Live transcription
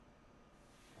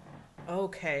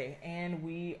Okay, and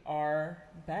we are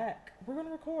back. We're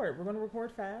gonna record. We're gonna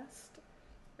record fast.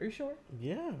 Are you sure?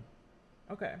 Yeah.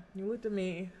 Okay. You looked at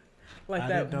me like I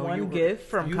that didn't know one you were. gift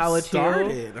from You College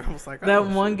started. Hill. I was like, That oh,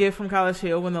 one shit. gift from College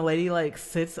Hill when the lady like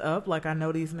sits up, like I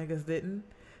know these niggas didn't.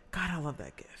 God, I love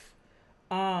that gift.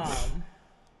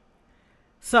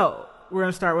 So we're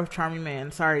gonna start with Charming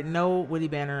Man. Sorry, no witty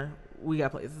banner. We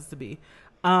got places to be.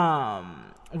 We're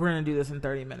gonna do this in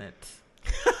 30 minutes.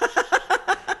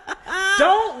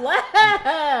 Don't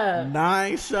laugh.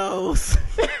 9 shows.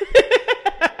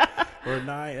 Or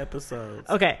 9 episodes.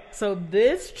 Okay, so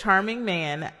this Charming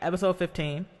Man, episode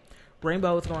 15,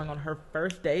 Rainbow is going on her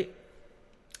first date.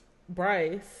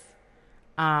 Bryce,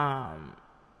 and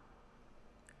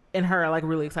her are like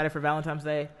really excited for Valentine's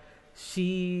Day.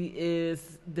 She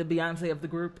is the Beyonce of the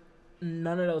group.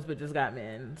 None of those bitches got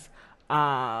men's.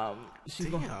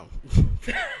 She's Damn.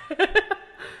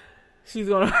 she's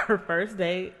going on her first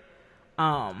date.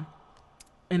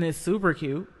 And it's super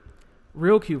cute,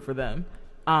 real cute for them.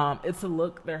 It's a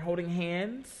look. They're holding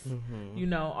hands. Mm-hmm. You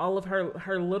know, all of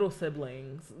her little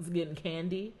siblings is getting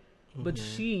candy, but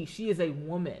she is a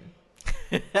woman.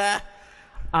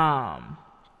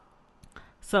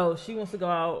 So she wants to go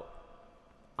out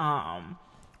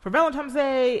for Valentine's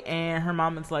Day, and her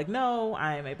mom is like, "No,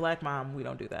 I am a black mom. We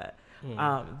don't do that."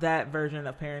 That version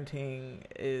of parenting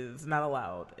is not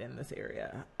allowed in this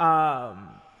area.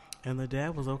 And the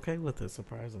dad was okay with it,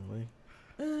 surprisingly.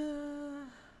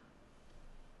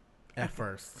 At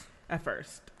first.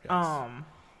 Yes.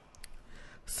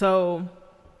 So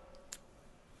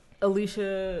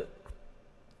Alicia,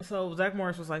 so Zach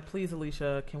Morris was like, "Please,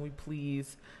 Alicia, can we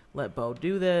please let Bo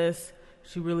do this?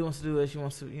 She really wants to do this. She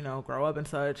wants to, grow up and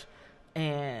such."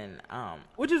 And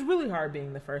which is really hard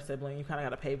being the first sibling. You kind of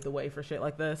got to pave the way for shit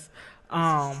like this.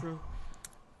 This is true.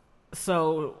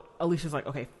 So Alicia's like,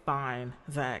 "Okay, fine,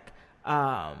 Zach."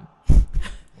 I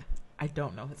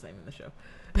don't know his name in the show.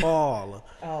 Paul.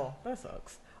 Oh, that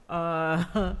sucks.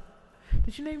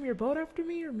 Did you name your boat after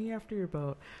me or me after your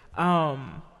boat?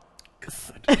 God.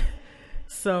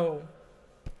 So,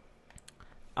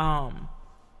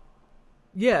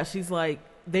 yeah, she's like,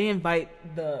 they invite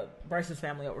the Bryce's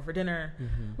family over for dinner,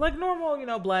 like normal,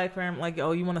 black family. Like,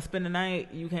 oh, you want to spend the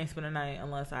night? You can't spend the night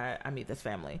unless I meet this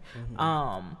family.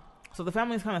 So the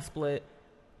family's kind of split.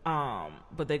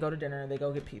 But they go to dinner. They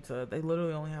go get pizza. They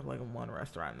literally only have like one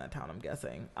restaurant in that town, I'm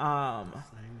guessing. Same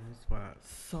spot.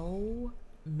 So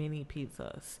many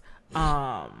pizzas.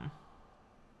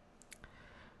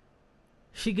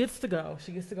 She gets to go.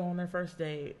 She gets to go on their first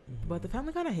date. But the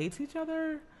family kind of hates each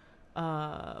other.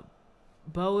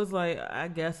 Bo is like, I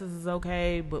guess this is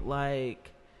okay, but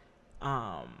like,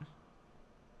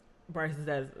 Bryce's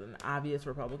dad is an obvious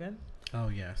Republican. Oh,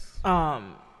 yes.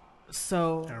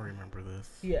 So I remember this.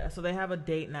 Yeah, so they have a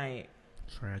date night.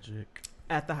 Tragic.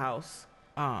 At the house.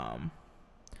 How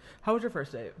was your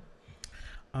first date?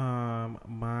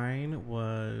 Mine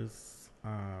was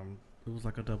it was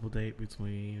like a double date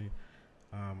between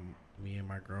me and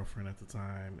my girlfriend at the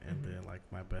time, and then like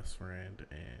my best friend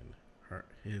and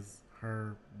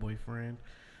her boyfriend.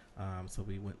 So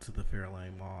we went to the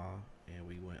Fairlane Mall and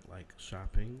we went like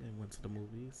shopping and went to the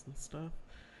movies and stuff.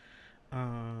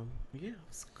 Yeah, it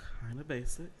was kind of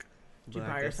basic. Did you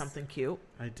buy her something cute?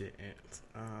 I didn't.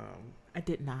 I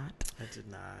did not. I did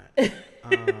not.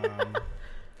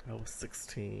 I was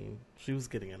 16. She was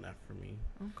getting enough for me.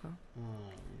 Okay.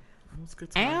 It was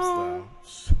good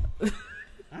times though.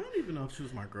 I don't even know if she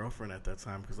was my girlfriend at that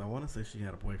time because I want to say she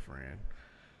had a boyfriend.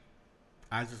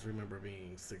 I just remember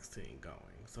being 16 going.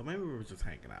 So maybe we were just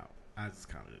hanging out. I just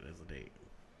counted it as a date.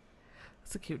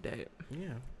 It's a cute date.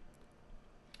 Yeah.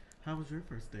 How was your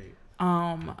first date?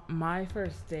 My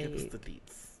first date. Give us the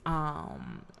deets.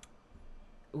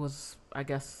 Was, I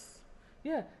guess,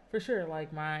 yeah, for sure.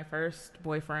 Like my first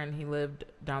boyfriend, he lived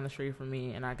down the street from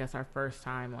me, and I guess our first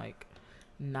time, like,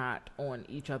 not on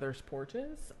each other's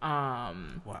porches.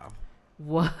 Wow.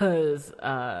 Was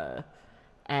at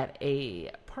a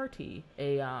party.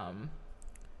 What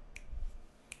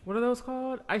are those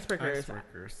called? Icebreakers.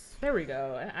 There we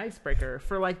go. An icebreaker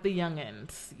for like the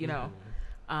youngins, you know.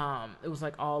 It was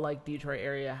like all like Detroit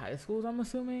area high schools, I'm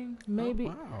assuming. Maybe. Oh,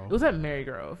 wow. It was at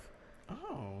Marygrove.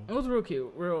 Oh. It was real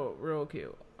cute. Real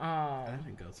cute. I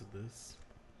didn't go to this.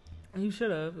 You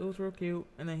should have. It was real cute.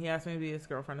 And then he asked me to be his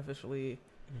girlfriend officially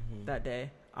that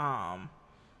day.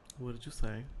 What did you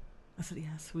say? I said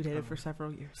yes. We dated for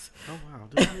several years. Oh, wow.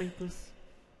 Did I meet this?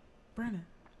 Brandon.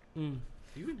 You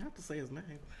didn't have to say his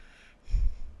name.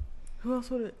 Who else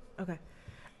would it? Okay.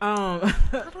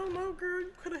 I don't know, girl.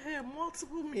 You could have had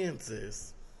multiple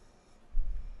menses.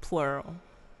 Plural.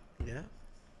 Yeah.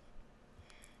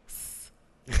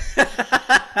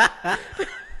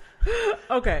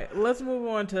 Okay, let's move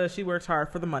on to She Works Hard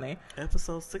for the Money.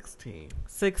 Episode 16.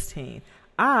 16.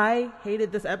 I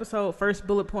hated this episode. First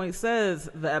bullet point says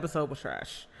the episode was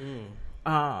trash.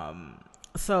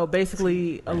 So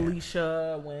basically,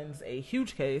 Alicia wins a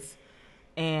huge case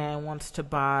and wants to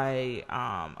buy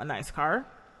a nice car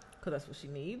because that's what she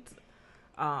needs.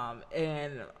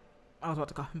 And I was about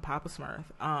to call him Papa Smurf.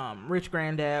 Rich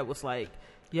Granddad was like,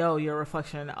 yo, you're a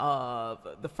reflection of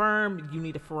the firm. You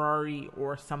need a Ferrari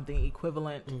or something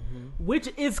equivalent, which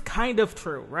is kind of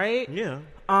true, right? Yeah.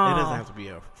 It doesn't have to be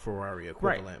a Ferrari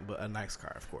equivalent, right. but a nice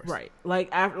car, of course. Right.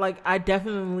 I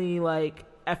definitely,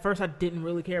 at first I didn't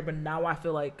really care, but now I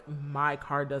feel like my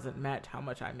car doesn't match how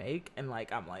much I make. And,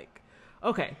 I'm like,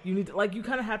 okay, you need to, you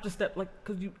kind of have to step,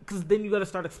 because then you got to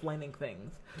start explaining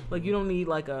things. You don't need,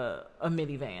 a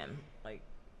minivan.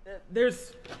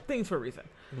 There's things for a reason.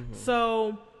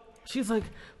 So she's like,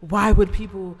 why would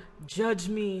people judge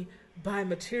me by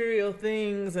material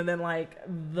things? And then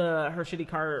her shitty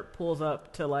car pulls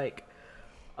up to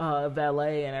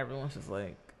valet and everyone's just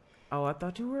like, oh, I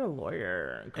thought you were a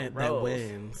lawyer. Gross. And that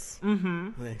wins.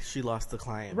 She lost the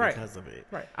client because of it.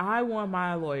 Right. I want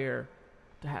my lawyer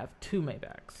to have 2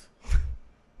 Maybachs.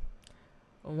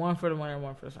 One for the winter,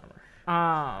 one for the summer.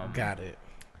 Got it.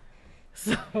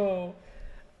 So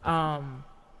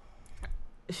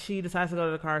she decides to go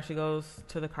to the car. She goes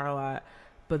to the car lot,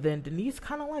 but then Denise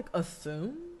kind of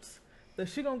assumes that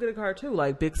she gonna get a car too.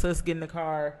 Big sis getting a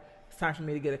car. It's time for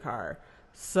me to get a car.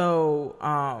 So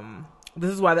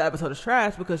this is why the episode is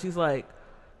trash, because she's like,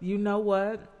 you know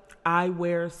what? I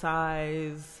wear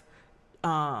size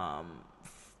Chevy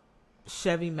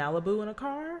Malibu in a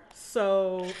car.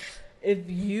 So if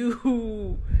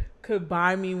you could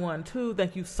buy me one too,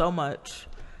 thank you so much.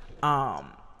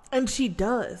 And she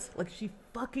does. She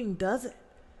fucking does it.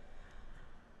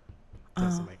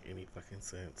 Doesn't make any fucking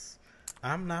sense.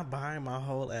 I'm not buying my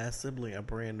whole ass sibling a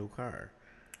brand new car.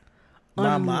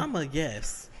 My mama,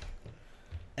 yes.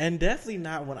 And definitely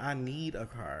not when I need a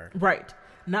car. Right.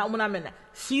 Not when I'm in.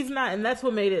 She's not, and that's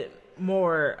what made it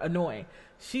more annoying.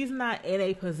 She's not in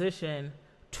a position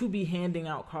to be handing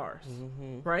out cars.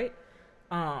 Right?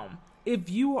 If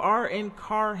you are in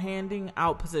car handing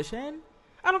out position,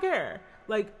 I don't care.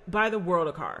 Buy the world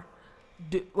a car.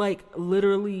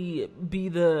 Literally be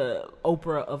the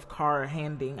Oprah of car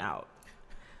handing out.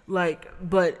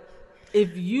 But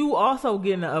if you also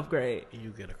get an upgrade,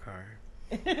 you get a car.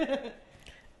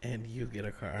 And you get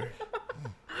a car.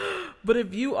 But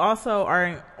if you also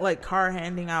are car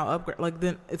handing out upgrade,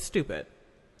 then it's stupid.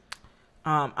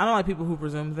 I don't like people who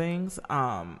presume things.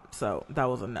 So that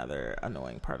was another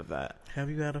annoying part of that. Have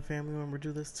you had a family member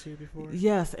do this to you before?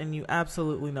 Yes, and you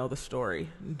absolutely know the story.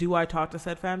 Do I talk to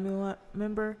said family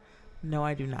member? No,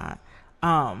 I do not.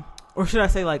 Or should I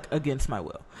say against my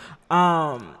will?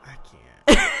 I can't.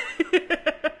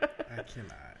 I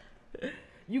cannot.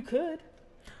 You could.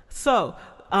 So,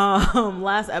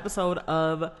 last episode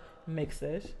of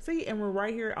Mixedish. See, and we're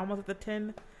right here almost at the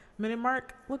 10-minute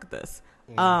mark. Look at this.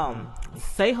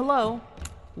 Say hello,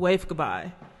 wave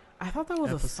goodbye. I thought that was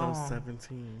episode a song.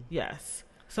 17. Yes.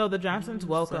 So the Johnsons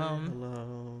welcome. Say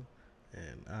hello,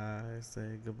 and I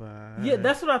say goodbye. Yeah,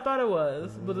 that's what I thought it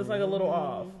was, but it's a little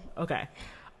off. Okay.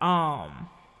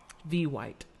 V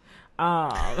White.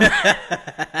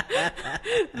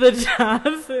 The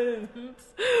Johnsons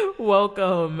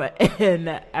welcome an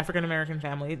African American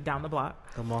family down the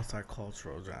block. The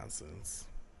multicultural Johnsons.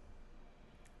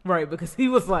 Right, because he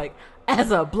was as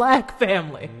a black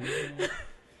family.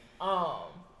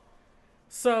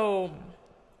 So,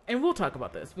 and we'll talk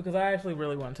about this because I actually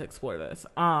really wanted to explore this.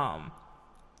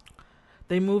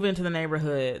 They move into the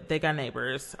neighborhood. They got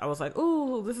neighbors. I was like,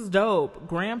 ooh, this is dope.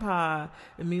 Grandpa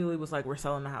immediately was like, we're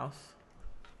selling the house.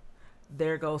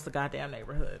 There goes the goddamn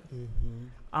neighborhood. He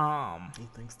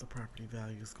thinks the property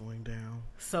value is going down.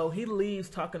 So he leaves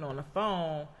talking on the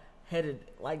phone, headed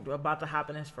about to hop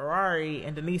in his Ferrari,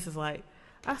 and Denise is like,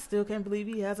 I still can't believe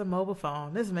he has a mobile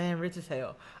phone. This man rich as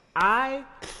hell. I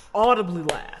audibly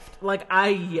laughed. I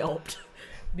yelped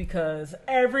because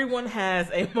everyone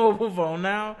has a mobile phone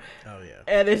now. Oh yeah.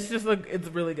 And it's just it's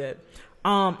really good.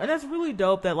 And that's really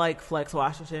dope that Flex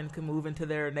Washington can move into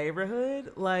their neighborhood.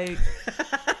 It was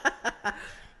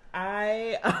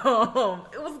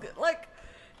good.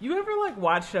 You ever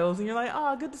watch shows and you're like,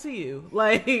 oh, good to see you.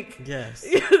 Yes.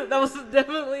 That was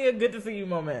definitely a good to see you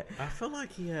moment. I feel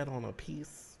like he had on a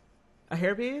piece. A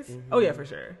hairpiece? Oh yeah, for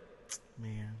sure.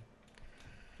 Man.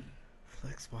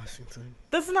 Flex Washington.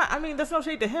 That's no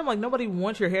shade to him. Nobody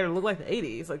wants your hair to look like the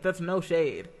 80s. That's no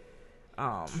shade.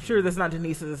 I'm sure that's not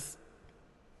Denise's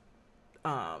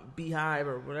beehive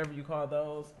or whatever you call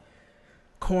those.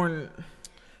 Corn.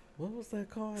 What was that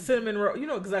called? Cinnamon roll. You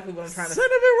know exactly what I'm trying to say.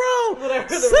 Cinnamon roll.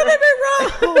 Whatever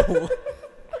Cinnamon roll.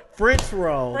 French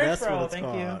roll. French That's roll, what it's thank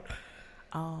called.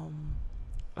 you.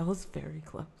 I was very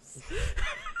close.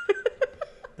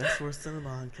 That's where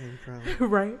cinnamon came from.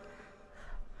 Right?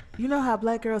 You know how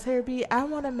black girls' hair be? I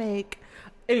want to make...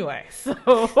 Anyway,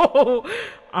 so...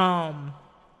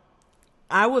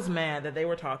 I was mad that they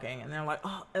were talking, and they're like,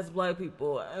 oh, as black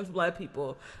people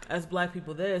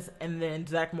this. And then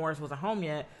Zach Morris wasn't home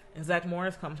yet, and Zach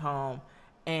Morris comes home,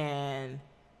 and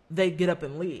they get up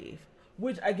and leave.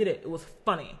 Which, I get it. It was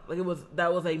funny. Like,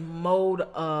 that was a mode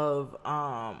of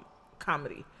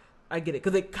comedy. I get it.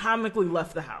 Because they comically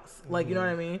left the house. Like, you know what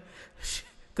I mean?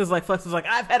 Because, like, Flex was like,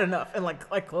 I've had enough, and,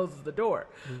 like closes the door.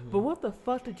 But what the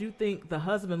fuck did you think the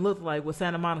husband looked like with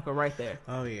Santa Monica right there?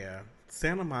 Oh, yeah.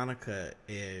 Santa Monica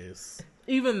is...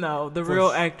 Even though the real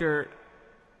actor,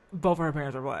 both of her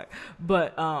parents are black.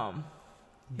 But,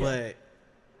 But...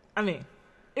 I mean,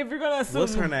 if you're going to assume...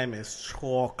 What's her name is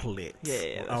Chocolate.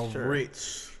 Yeah, that's true.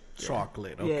 Rich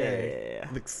chocolate, okay?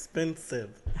 Yeah.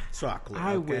 Expensive chocolate,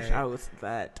 I okay? wish I was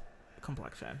that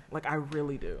complexion. Like, I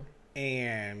really do.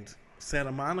 And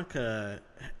Santa Monica,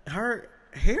 her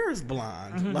hair is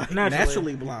blonde. Like,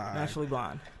 naturally blonde. Naturally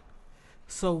blonde.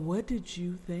 So what did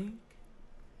you think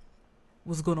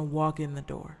was going to walk in the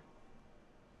door?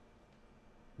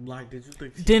 Like, did you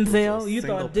think Denzel? You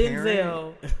thought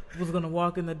Denzel was going to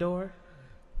walk in the door?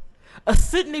 A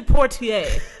Sidney Poitier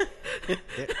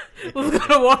was going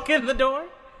to walk in the door?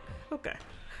 Okay.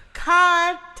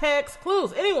 Context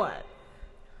clues. Anyone?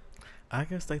 I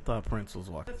guess they thought Prince was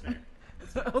walking there.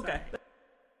 Okay.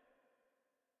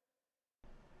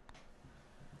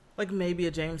 Like maybe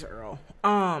a James Earl.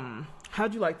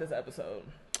 How'd you like this episode?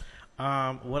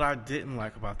 What I didn't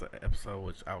like about the episode,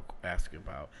 which I'll ask you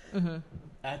about,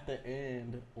 at the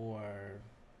end or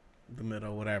the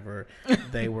middle, whatever,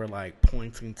 they were like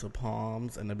pointing to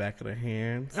palms in the back of their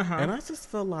hands, and I just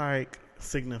feel like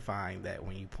signifying that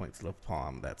when you point to the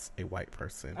palm, that's a white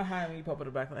person. When you pop in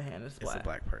the back of the hand, it's black. It's a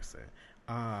black person.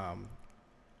 I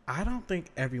don't think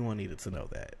everyone needed to know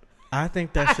that. I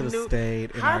think that should have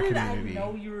stayed in our community. How did I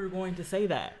know you were going to say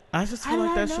that? I just feel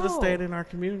like that should have stayed in our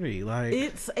community. Like,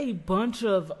 it's a bunch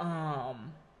of what's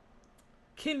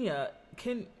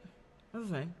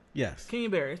his name? Yes. Kenya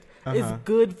Barris is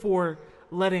good for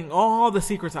letting all the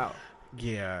secrets out.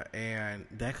 Yeah, and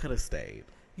that could have stayed.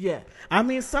 Yeah. I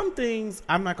mean, some things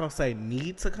I'm not going to say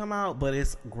need to come out, but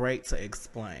it's great to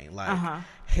explain. Like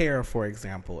hair, for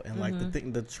example, and like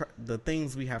the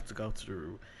things we have to go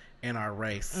through in our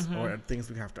race or things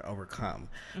we have to overcome.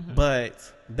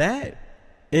 But that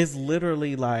is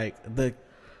literally like the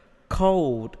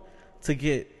code to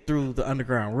get through the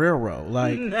Underground Railroad.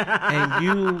 Like, and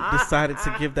you decided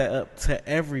to give that up to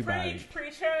everybody.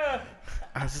 Preacher.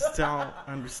 I just don't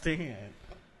understand.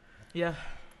 Yeah.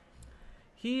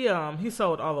 He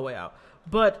sold all the way out.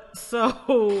 But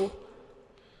so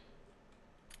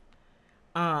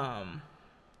the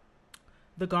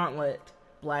Gauntlet,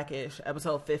 Blackish,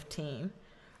 episode 15.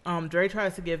 Dre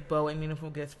tries to give Bo a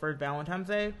meaningful gift for Valentine's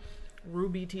Day.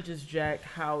 Ruby teaches Jack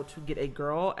how to get a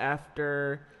girl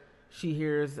after she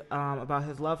hears about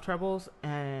his love troubles,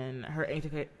 and her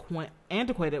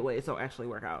antiquated ways don't actually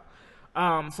work out.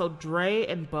 So Dre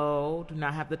and Bo do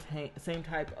not have the same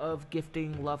type of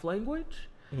gifting love language.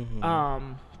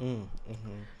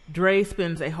 Dre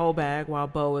spends a whole bag while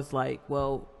Bo is like,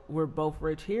 well, we're both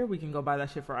rich here. We can go buy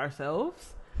that shit for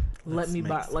ourselves. Let me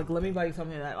buy you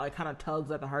something that like kind of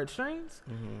tugs at the heartstrings.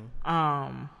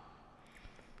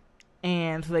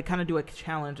 And so they kind of do a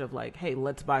challenge of like, hey,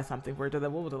 let's buy something for each other.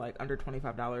 What was it, like under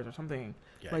 $25 or something?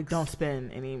 Yikes. Like, don't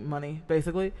spend any money,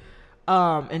 basically.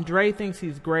 And Dre thinks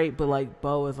he's great, but like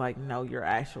Bo is like, no, you're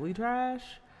actually trash.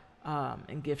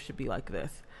 And gifts should be like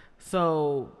this.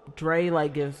 So Dre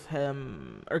like gives her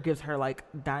like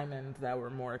diamonds that were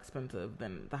more expensive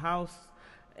than the house.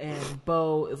 And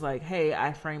Bo is like, hey,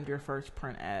 I framed your first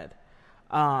print ad.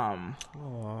 Aww.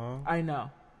 I know.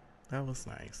 That was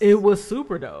nice. It was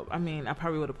super dope. I mean, I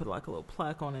probably would have put like a little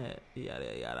plaque on it,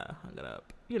 yada yada, hung it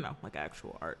up, like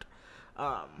actual art.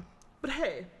 But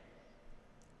hey,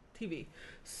 TV.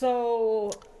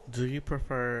 So, do you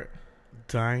prefer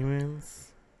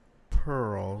diamonds,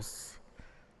 pearls?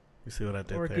 You see what I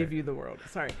did or there? give you the world?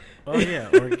 Sorry. Oh yeah,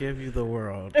 or give you the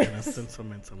world in a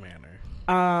sentimental manner.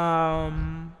 A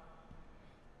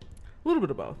little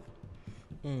bit of both.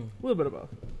 A little bit of both.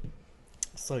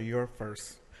 So your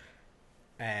first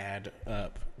ad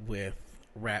up with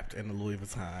wrapped in the Louis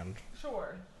Vuitton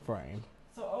sure frame.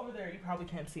 So So over there, you probably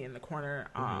can't see in the corner.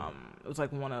 It was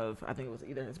like I think it was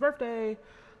either his birthday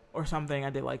or something.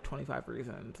 I did like 25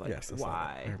 reasons, like yes,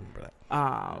 why. I remember that.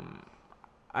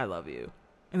 I love you,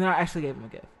 and then I actually gave him a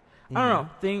gift. I don't know.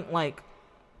 Think like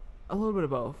a little bit of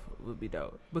both would be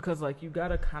dope because like you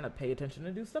gotta kind of pay attention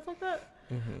to do stuff like that.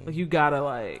 Like you gotta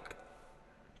like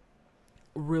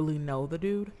really know the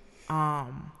dude. I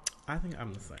think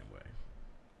I'm the same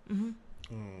way.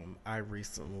 I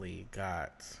recently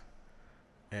got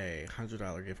a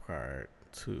 $100 gift card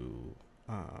to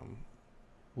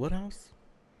Woodhouse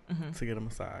to get a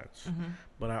massage,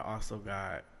 but I also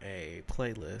got a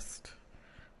playlist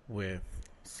with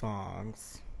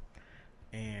songs,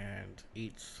 and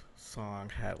each song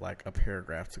had like a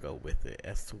paragraph to go with it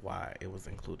as to why it was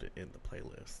included in the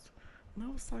playlist, and I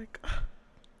was like,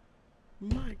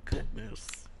 my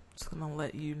goodness. Just gonna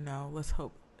let you know. Let's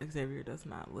hope Xavier does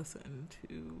not listen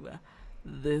to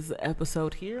this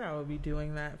episode here. I will be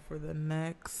doing that for the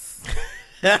next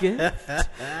gift.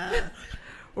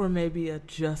 Or maybe a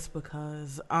just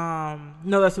because. No,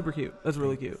 that's super cute. That's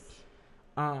really cute.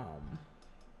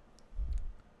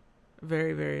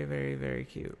 Very, very, very, very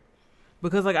cute.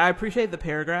 Because like I appreciate the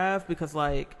paragraph because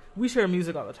like we share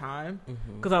music all the time.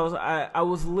 Because I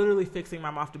was literally fixing my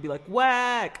mouth to be like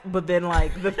whack, but then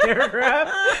like the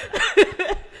paragraph,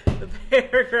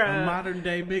 a modern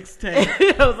day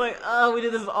mixtape. I was like, oh, we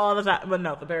did this all the time, but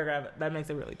no, the paragraph that makes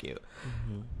it really cute.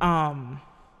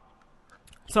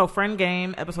 So Friend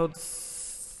Game episode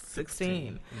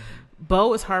 16.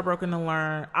 Bo is heartbroken to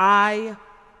learn. Out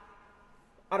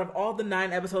of all the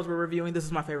 9 episodes we're reviewing, this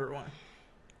is my favorite one.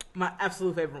 My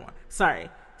absolute favorite one. Sorry.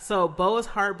 So Bo is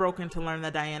heartbroken to learn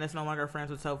that Diane is no longer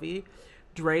friends with Sophie.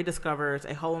 Dre discovers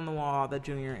a hole in the wall that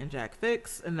Junior and Jack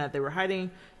fix and that they were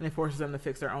hiding, and it forces them to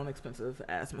fix their own expensive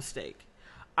ass mistake.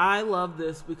 I love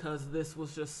this because this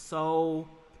was just so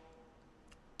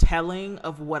telling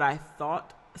of what I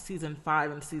thought season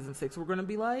 5 and season 6 were going to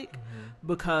be like,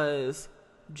 because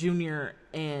Junior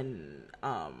and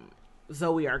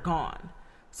Zoe are gone.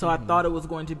 So I thought it was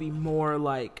going to be more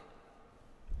like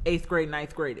 8th grade,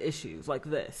 9th grade issues like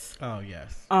this. Oh,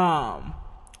 yes.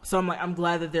 So I'm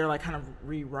glad that they're like kind of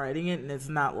rewriting it, and it's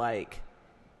not like,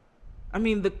 I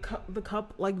mean, the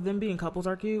couple, like them being couples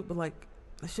are cute, but like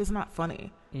it's just not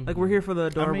funny. Like we're here for the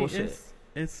adorable shit.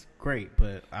 It's great,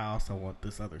 but I also want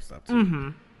this other stuff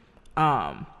too.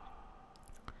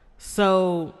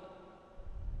 So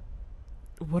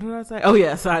what did I say? Oh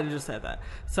yeah, so I just said that.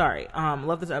 Sorry.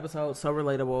 Love this episode. So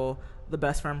relatable. The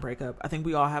best friend breakup. I think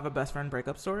we all have a best friend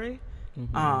breakup story.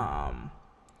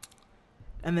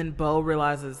 And then Bo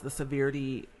realizes the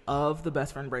severity of the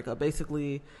best friend breakup.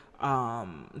 Basically,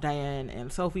 Diane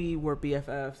and Sophie were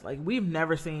BFFs. Like, we've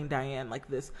never seen Diane like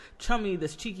this chummy,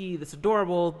 this cheeky, this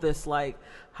adorable, this like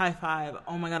high five.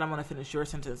 Oh my God, I'm going to finish your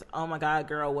sentence. Oh my God,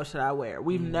 girl, what should I wear?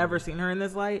 We've never seen her in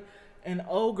this light. And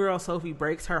oh girl, Sophie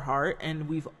breaks her heart, and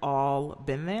we've all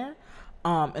been there.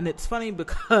 And it's funny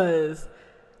because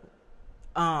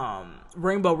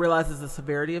Rainbow realizes the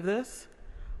severity of this.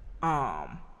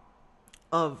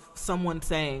 Of someone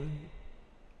saying,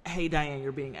 hey Diane,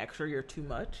 you're being extra, you're too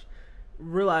much,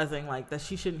 realizing like that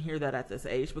she shouldn't hear that at this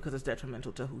age because it's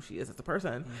detrimental to who she is as a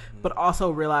person, but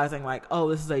also realizing like, oh,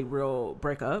 this is a real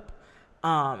breakup.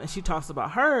 And she talks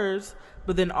about hers,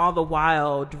 but then all the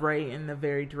while Dre, in a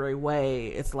very Dre way,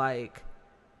 it's like,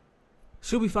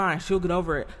 she'll be fine, she'll get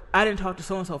over it. I didn't talk to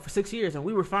so-and-so for 6 years and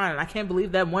we were fine, and I can't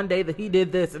believe that one day that he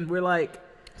did this, and we're like,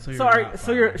 so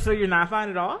you're not fine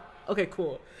at all? Okay,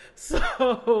 cool.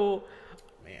 So,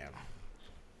 man,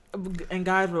 and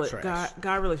guy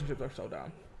relationships are so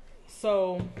dumb.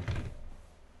 So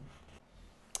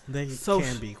they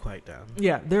can be quite dumb.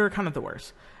 Yeah, they're kind of the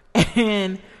worst.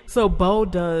 And so Bo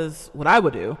does what I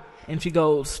would do, and she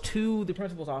goes to the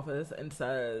principal's office and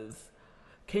says,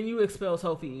 "Can you expel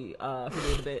Sophie for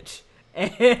being a bitch?"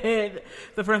 And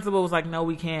the principal was like, "No,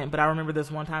 we can't. But I remember this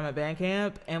one time at band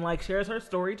camp," and like shares her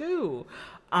story too.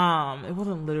 It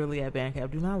wasn't literally at band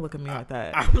camp. Do not look at me like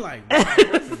that. I'm like, my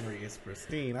memory is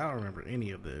pristine. I don't remember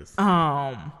any of this.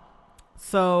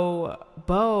 So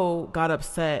Bo got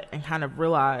upset and kind of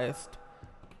realized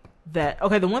that,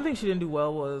 okay, the one thing she didn't do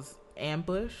well was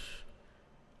ambush.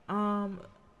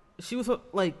 She was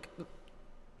like,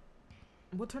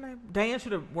 what's her name? Diane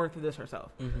should have worked through this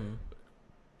herself.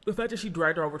 The fact that she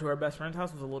dragged her over to her best friend's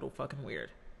house was a little fucking weird.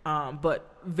 But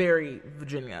very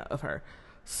Virginia of her.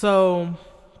 So,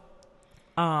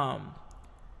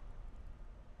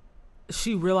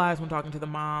 she realized when talking to the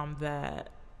mom that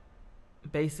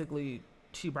basically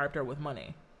she bribed her with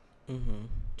money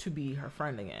to be her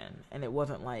friend again, and it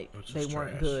wasn't like they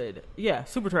weren't trash. good. Yeah,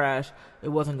 super trash. It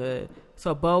wasn't good.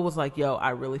 So Bo was like, "Yo, I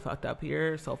really fucked up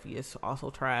here. Sophie is also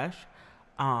trash.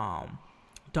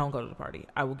 Don't go to the party.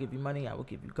 I will give you money. I will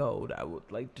give you gold. I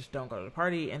would like just don't go to the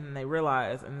party." And then they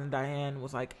realized, and then Diane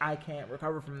was like, "I can't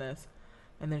recover from this."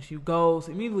 And then she goes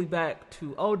immediately back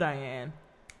to old Diane,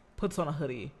 puts on a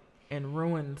hoodie, and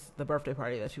ruins the birthday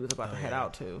party that she was about to head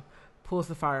out to. Pulls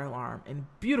the fire alarm in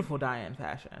beautiful Diane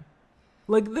fashion.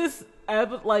 Like this,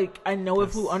 like I know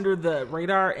it flew under the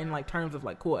radar in like terms of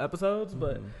like cool episodes,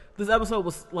 but this episode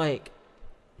was like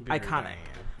iconic.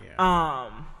 Yeah.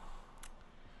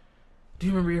 Do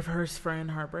you remember your first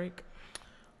friend heartbreak?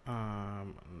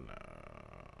 No.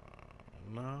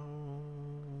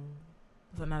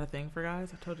 Is that not a thing for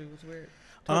guys? I told you it was weird.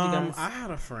 I had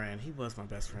a friend. He was my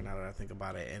best friend now that I think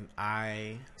about it. And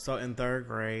so in third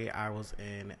grade, I was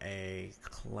in a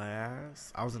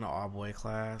class. I was in an all-boy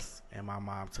class, and my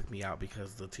mom took me out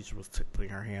because the teacher was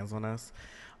putting her hands on us.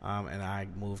 And I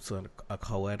moved to a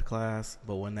co-ed class.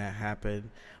 But when that happened,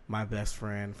 my best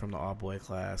friend from the all-boy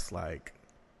class, like,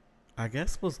 I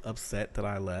guess was upset that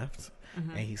I left.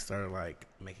 And he started, like,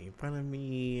 making fun of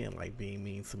me and, like, being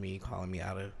mean to me, calling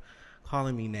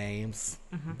me names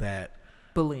that...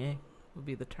 Bullying would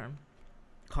be the term.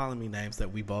 Calling me names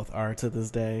that we both are to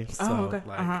this day. So, okay.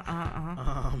 Like,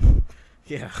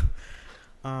 yeah.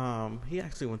 He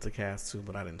actually went to Cass too,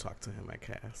 but I didn't talk to him at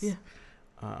Cass. Yeah.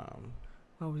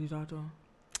 Why would you talk to him?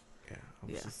 Yeah, I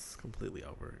was just completely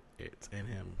over it and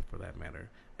him for that matter.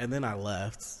 And then I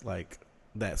left, like,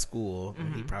 that school,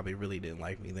 and he probably really didn't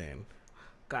like me then.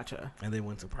 Gotcha. And then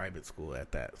went to private school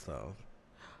at that, so.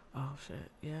 Oh, shit.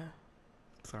 Yeah.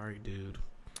 Sorry, dude.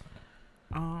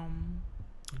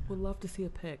 Would love to see a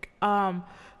pic.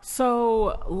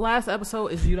 So last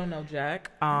episode is You Don't Know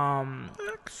Jack.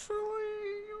 Actually,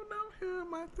 you know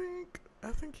him, I think.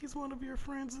 I think he's one of your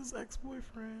friends'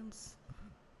 ex-boyfriends.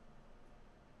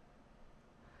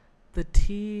 The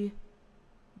T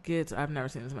gets... I've never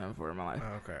seen this man before in my life.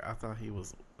 Okay, I thought he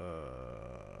was,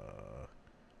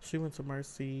 she went to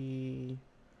Mercy.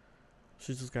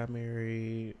 She just got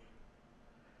married.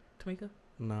 Tamika?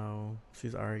 No,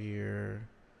 she's our year.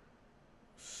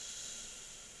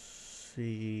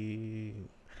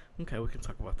 Okay, we can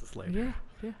talk about this later.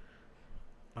 Yeah.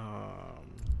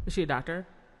 Is she a doctor?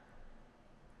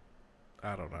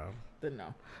 I don't know. Didn't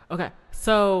know. Okay,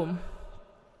 so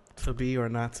to be or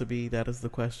not to be, that is the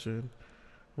question.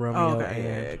 Romeo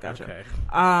yeah, gotcha. Okay.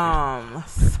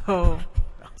 So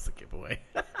that was a giveaway.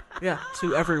 Yeah,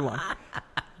 to everyone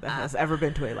that has ever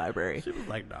been to a library. She was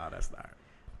like, "Nah, that's not."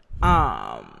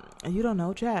 You Don't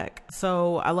Know Jack.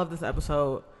 So I love this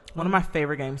episode. One of my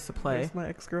favorite games to play. It's my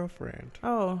ex-girlfriend.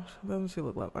 Oh, doesn't she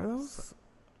look like? Are those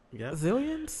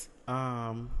zillions?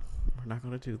 We're not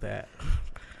gonna do that.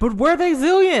 But were they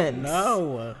zillions?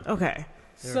 No. Okay.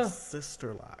 They're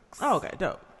sister locks. Oh, okay,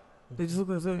 dope. They just look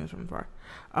like zillions from far.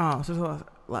 Sister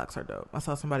locks are dope. I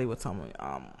saw somebody with something.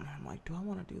 I'm like, do I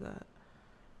want to do that?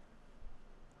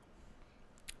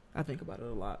 I think about it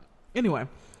a lot. Anyway,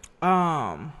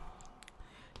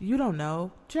 You Don't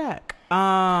Know Jack.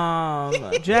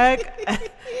 Jack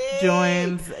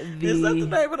joins the... Is that the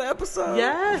name of the episode?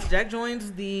 Yes, Jack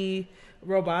joins the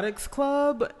robotics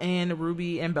club, and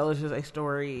Ruby embellishes a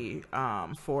story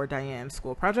for Diane's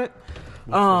school project.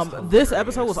 This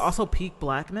episode was also peak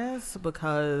blackness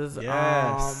because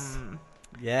yes,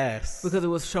 because it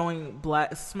was showing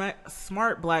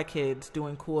smart black kids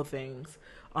doing cool things.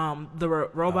 The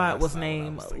robot was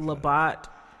named Labat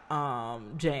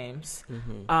James.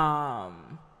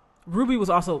 Ruby was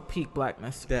also peak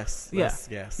blackness. Yes.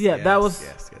 That was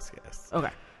yes.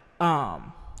 Okay.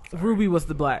 Ruby was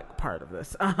the black part of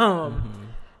this. And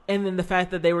then the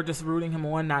fact that they were just rooting him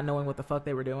on, not knowing what the fuck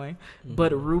they were doing.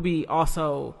 But Ruby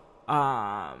also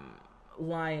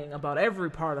lying about every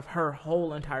part of her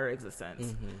whole entire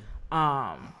existence.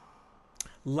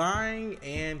 Lying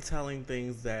and telling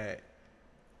things that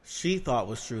she thought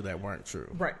was true that weren't true.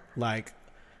 Right. Like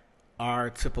our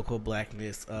typical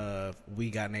blackness of we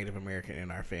got Native American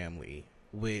in our family,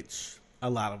 which a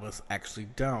lot of us actually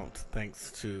don't,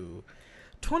 thanks to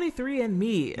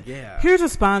 23andMe. Yeah. Here's a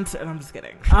sponsor, and I'm just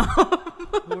kidding.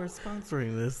 We're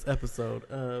sponsoring this episode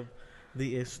of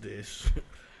the Ish Dish.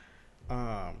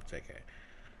 JK.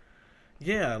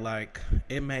 Yeah, like,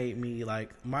 it made me,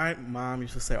 like, my mom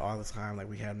used to say all the time, like,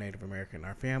 we have Native American in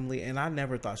our family, and I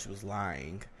never thought she was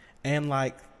lying. And,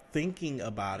 like, thinking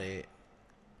about it,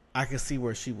 I could see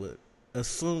where she would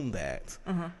assume that.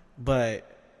 But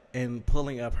in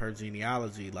pulling up her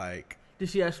genealogy, like... Did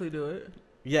she actually do it?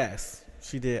 Yes,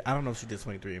 she did. I don't know if she did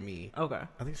 23andMe. Okay.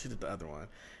 I think she did the other one.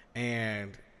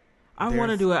 And... I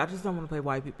want to do it. I just don't want to pay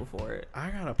white people for it.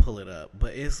 I gotta pull it up,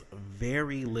 but it's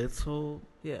very little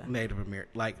Native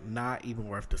American, like not even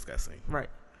worth discussing. Right.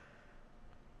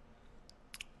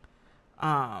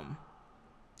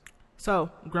 So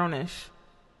Grownish,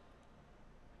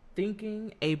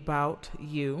 thinking about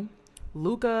you,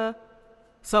 Luca.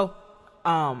 So,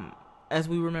 as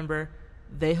we remember,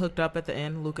 they hooked up at the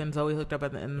end. Luca and Zoe hooked up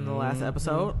at the end of the last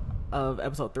episode of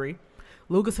episode 3.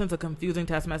 Luca sends a confusing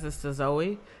text message to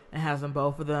Zoe and has them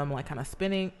both of them like kind of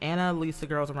spinning. Anna leads the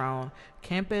girls around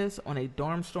campus on a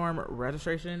dorm storm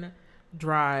registration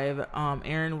drive.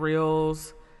 Aaron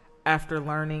reels after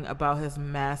learning about his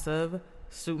massive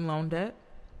student loan debt.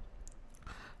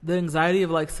 The anxiety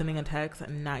of like sending a text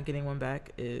and not getting one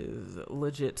back is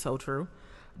legit so true.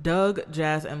 Doug,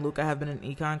 Jazz, and Luca have been in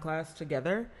econ class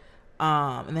together.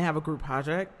 And they have a group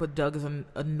project, but Doug is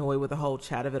annoyed with the whole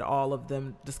chat of it, all of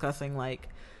them discussing like,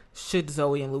 should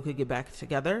Zoe and Luca get back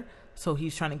together? So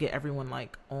he's trying to get everyone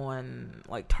like on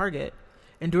like target.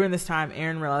 And during this time,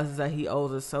 Aaron realizes that he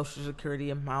owes a Social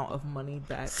Security amount of money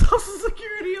back. Social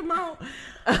Security amount?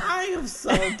 I am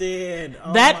so dead.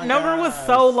 Oh that number was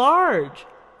so large.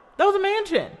 That was a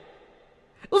mansion.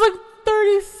 It was like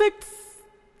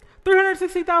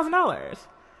 $360,000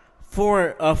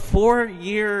 for a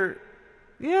 4-year.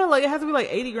 Yeah, like it has to be like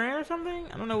 $80,000 or something.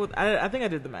 I don't know what. I think I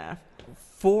did the math.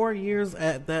 4 years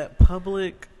at that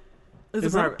public. I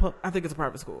think it's a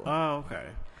private school. Oh, okay.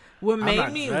 What made I'm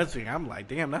not me judging. I'm like,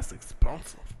 damn, that's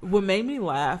expensive. What made me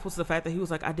laugh was the fact that he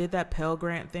was like, I did that Pell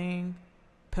Grant thing.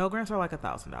 Pell Grants are like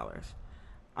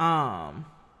 $1,000.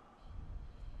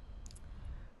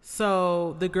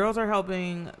 So the girls are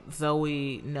helping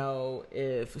Zoe know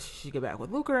if she should get back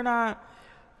with Luca or not.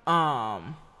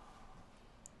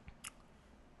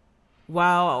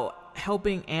 While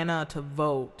helping Anna to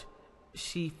vote,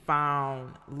 she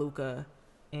found Luca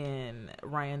in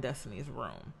Ryan Destiny's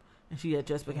room, and she had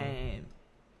just became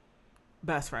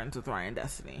best friends with Ryan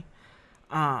Destiny.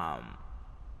 And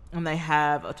they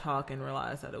have a talk and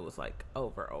realize that it was like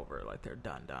over, like they're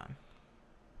done.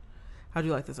 How'd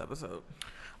you like this episode?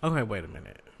 Okay, wait a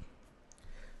minute.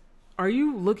 Are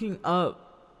you looking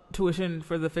up tuition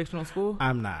for the fictional school?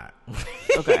 I'm not.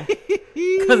 Okay.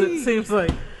 Because it seems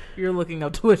like you're looking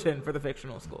up tuition for the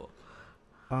fictional school.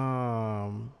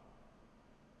 No,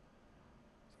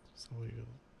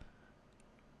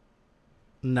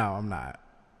 I'm not.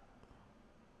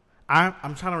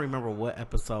 I'm trying to remember what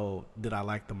episode did I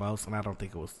like the most, and I don't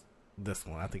think it was this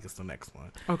one. I think it's the next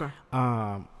one. Okay.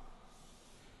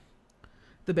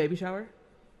 The baby shower?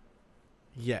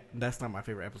 Yeah, that's not my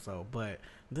favorite episode, but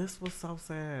this was so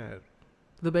sad.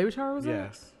 The baby shower was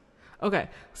Yes. Okay,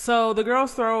 so the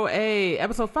girls throw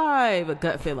episode 5, a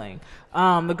gut feeling.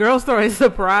 The girls throw a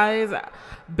surprise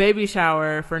baby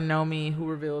shower for Nomi, who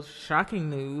reveals shocking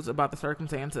news about the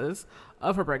circumstances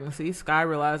of her pregnancy. Sky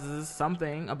realizes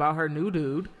something about her new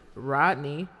dude,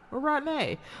 Rodney.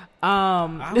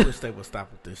 I wish they would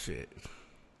stop with this shit.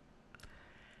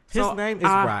 His name is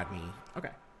Rodney.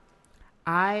 Okay.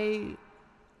 I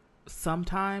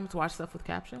sometimes watch stuff with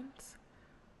captions.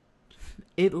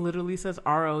 It literally says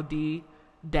ROD-NAE.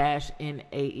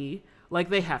 Like,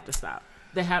 they have to stop.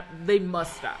 They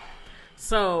must stop.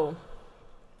 So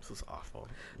this is awful.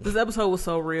 This episode was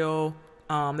so real.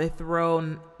 They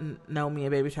throw Nomi a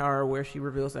baby shower where she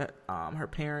reveals that her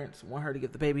parents want her to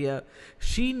give the baby up.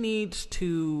 She needs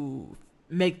to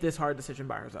make this hard decision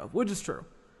by herself, which is true.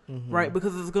 Mm-hmm. Right?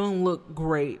 Because it's going to look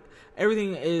great.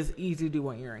 Everything is easy to do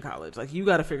when you're in college. Like, you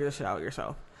got to figure this shit out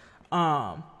yourself.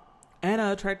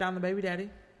 Anna tracked down the baby daddy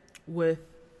with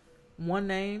one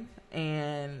name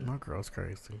and... My girl's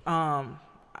crazy.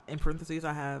 In parentheses,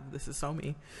 I have, this is so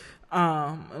me.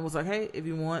 And was like, hey, if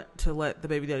you want to let the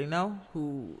baby daddy know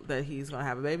that he's going to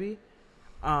have a baby,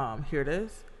 here it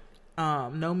is.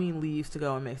 Nomi leaves to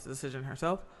go and makes the decision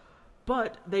herself.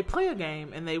 But they play a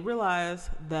game and they realize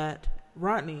that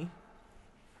Rodney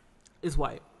is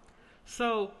white.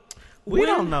 So we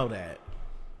don't know that.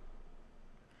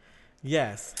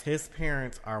 Yes, his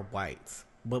parents are white,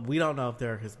 but we don't know if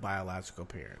they're his biological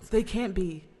parents. They can't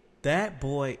be. That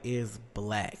boy is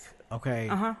black, okay?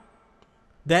 Uh-huh.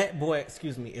 That boy,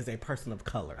 is a person of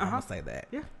color. I'm going to say that.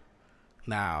 Yeah.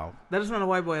 Now. That is not a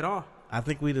white boy at all. I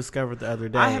think we discovered the other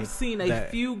day. I have seen a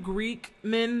few Greek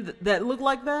men that look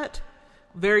like that.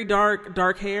 Very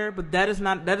dark hair, but that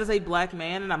is a black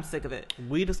man, and I'm sick of it.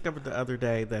 We discovered the other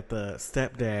day that the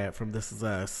stepdad from This Is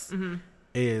Us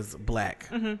is black.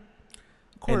 Mm-hmm.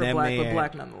 Quarter black, but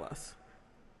black nonetheless.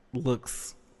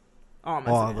 Looks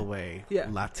all the way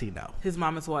Latino. His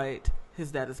mom is white.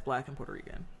 His dad is black and Puerto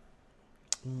Rican.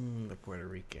 The Puerto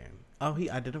Rican. Oh, he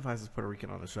identifies as Puerto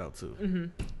Rican on the show, too.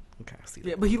 Mm-hmm. Okay, I see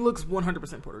Yeah, that. but he looks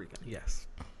 100% Puerto Rican. Yes.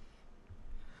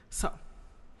 So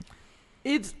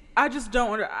I just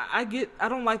don't. I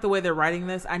don't like the way they're writing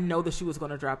this. I know that she was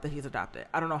going to drop that he's adopted.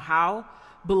 I don't know how,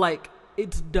 but like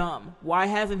it's dumb. Why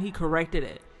hasn't he corrected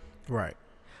it? Right.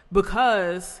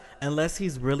 Because unless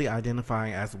he's really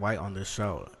identifying as white on this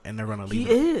show, and they're going to leave.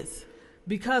 He is,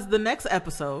 because the next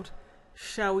episode.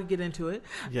 Shall we get into it?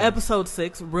 Yes. Episode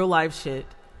 6, real life shit.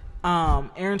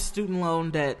 Aaron's student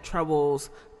loan debt troubles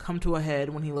come to a head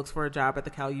when he looks for a job at the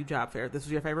Cal U job fair. This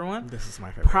was your favorite one? This is my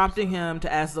favorite. Prompting him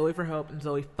to ask Zoe for help, and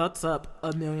Zoe fucks up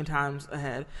a million times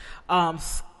ahead.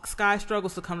 Sky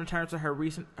struggles to come to terms with her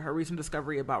recent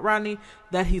discovery about Rodney,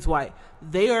 that he's white.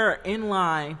 They are in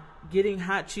line getting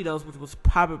hot Cheetos, which was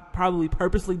probably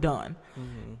purposely done.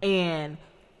 Mm-hmm. And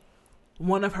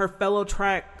one of her fellow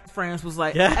track friends was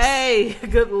like, yes. Hey,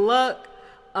 good luck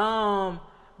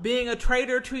being a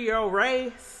traitor to your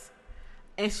race.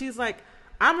 And she's like,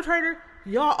 I'm a traitor.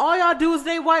 All y'all do is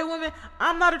date white women.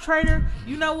 I'm not a traitor.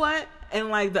 You know what? And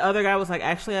like the other guy was like,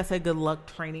 actually, I said good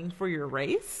luck training for your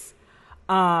race.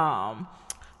 And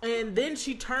then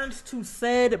she turns to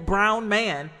said brown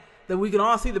man that we can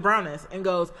all see the brownness and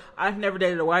goes, I've never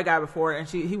dated a white guy before. And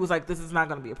he was like, this is not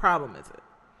going to be a problem, is it?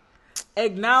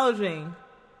 Acknowledging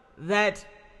that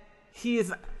he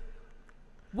is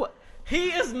what he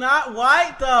is not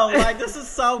white though. Like this is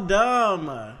so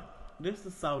dumb. This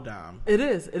is so dumb. It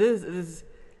is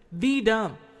the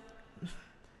dumb.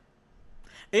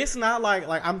 It's not like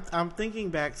I'm thinking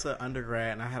back to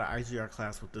undergrad, and I had an IGR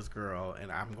class with this girl,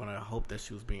 and I'm gonna hope that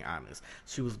she was being honest.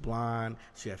 She was blonde,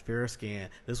 she had fair skin.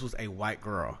 This was a white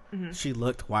girl. Mm-hmm. She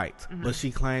looked white, mm-hmm. but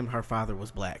she claimed her father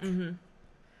was black. Mm-hmm.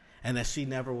 And that she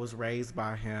never was raised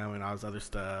by him and all this other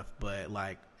stuff, but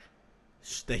like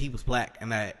that he was black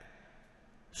and that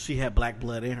she had black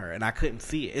blood in her, and I couldn't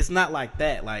see it. It's not like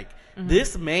that. Like mm-hmm.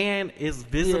 this man is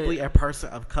visibly a person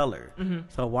of color. Mm-hmm.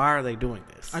 So why are they doing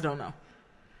this? I don't know.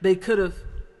 They could have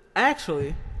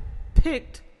actually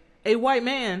picked a white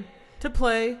man to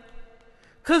play,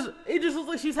 because it just looks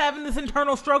like she's having this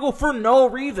internal struggle for no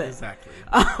reason. Exactly.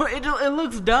 It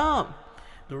looks dumb.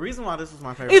 The reason why this was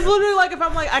my favorite, it's literally like if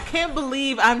I'm like, I can't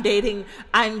believe I'm getting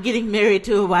married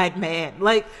to a white man.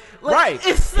 Like right.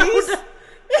 It's so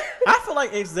I feel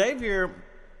like Xavier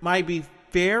might be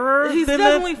fairer. He's than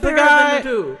definitely the fairer guy, than the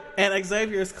dude. And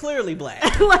Xavier is clearly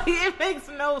black. Like it makes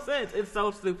no sense. It's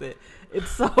so stupid. It's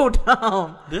so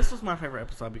dumb. This was my favorite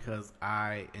episode because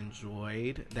I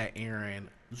enjoyed that Aaron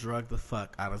drugged the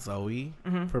fuck out of Zoe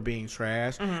mm-hmm. for being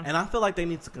trash. Mm-hmm. And I feel like they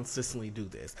need to consistently do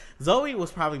this. Zoe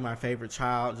was probably my favorite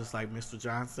child, just like Mr.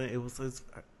 Johnson. It was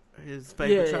his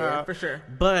favorite child. Yeah, for sure.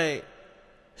 But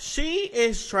she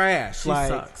is trash. She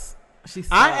sucks. She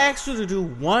sucks. I asked you to do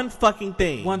one fucking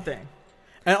thing. One thing.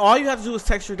 And all you have to do is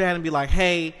text your dad and be like,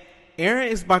 hey, Aaron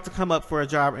is about to come up for a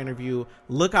job interview.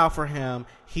 Look out for him.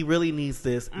 He really needs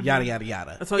this. Mm-hmm. Yada, yada,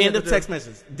 yada. End of text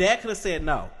message. Dad could have said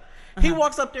no. Uh-huh. He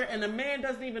walks up there and the man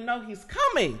doesn't even know he's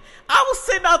coming. I was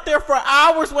sitting out there for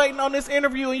hours waiting on this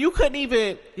interview and you couldn't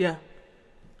even. Yeah.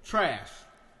 Trash.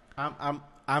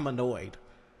 I'm annoyed.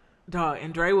 Dog,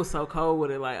 and Dre was so cold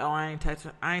with it. Like, oh, I ain't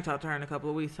talked to her in a couple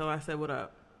of weeks, so I said, what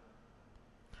up?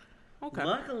 Okay.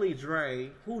 Luckily, Dre,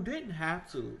 who didn't have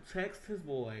to, text his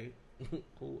boy,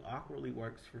 who awkwardly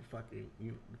works for fucking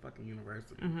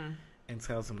university, mm-hmm. and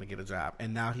tells him to get a job.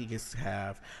 And now he gets to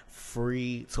have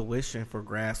free tuition for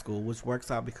grad school, which works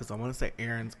out because I want to say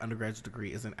Aaron's undergraduate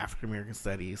degree is in African American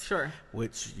Studies. Sure.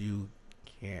 Which you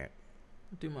can't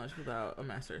do much without a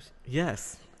master's.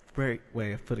 Yes. Great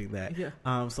way of putting that. Yeah.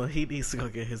 So he needs to go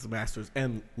get his master's.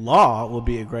 And law will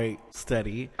be a great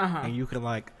study. Uh-huh. And you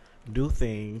can do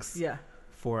things. Yeah.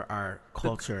 For our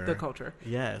culture. The culture.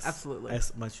 Yes. Absolutely.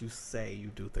 As much you say you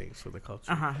do things for the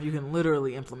culture. Uh-huh. You can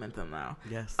literally implement them now.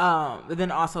 Yes. But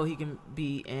then also he can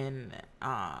be in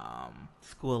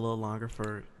school a little longer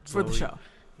for the show.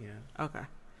 Yeah. Okay.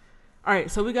 All right,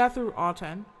 so we got through all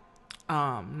 10.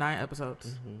 9 episodes.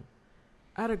 Mm-hmm.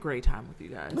 I had a great time with you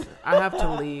guys. I have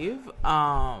to leave.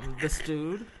 This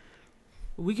dude.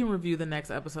 We can review the next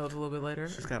episodes a little bit later.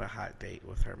 She's got a hot date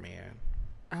with her man.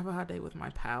 I have a hot date with my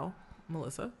pal,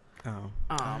 Melissa.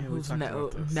 Who's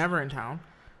never in town.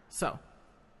 So,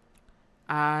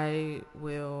 I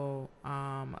will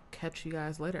catch you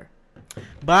guys later.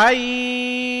 Bye.